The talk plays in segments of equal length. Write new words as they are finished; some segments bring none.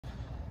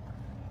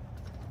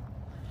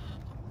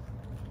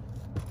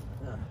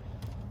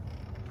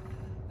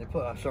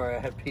I'm sorry, I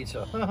had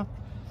pizza.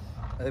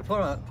 They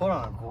put on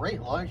a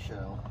great light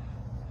show.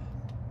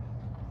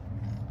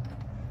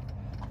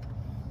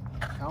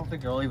 I don't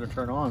think they'll even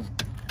turn on.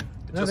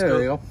 No, there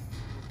they go.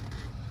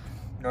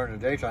 During the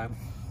daytime.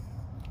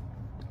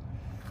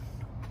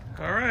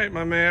 All right,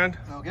 my man.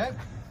 Okay.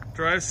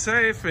 Drive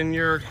safe in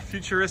your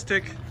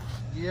futuristic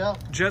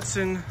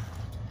Jetson.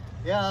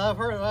 Yeah, I've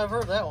heard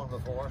that one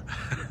before.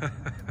 I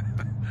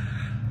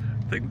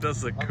think it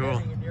does look cool. I'm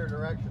heading in your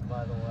direction,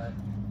 by the way.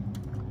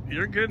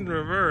 You're good in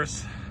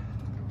reverse.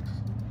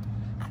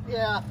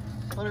 Yeah,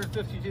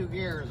 152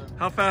 gears.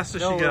 How fast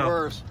does she go?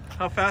 Reverse.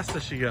 How fast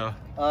does she go?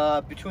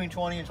 Between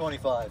 20 and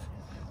 25.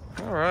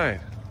 All right.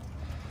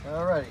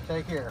 Alrighty,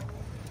 take care.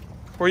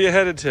 Where are you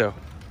headed to?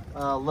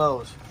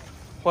 Lowe's.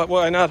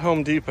 Why not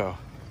Home Depot?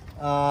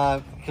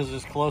 Because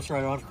it's closer,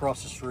 I don't have to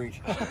cross the street.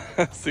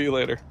 See you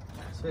later.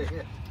 See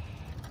ya.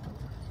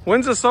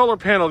 When's the solar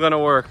panel gonna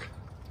work?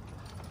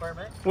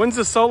 Pardon me? When's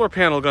the solar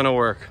panel gonna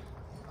work?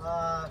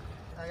 I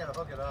gotta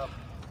hook it up.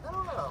 I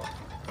don't know.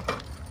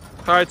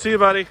 All right, see you,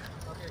 buddy.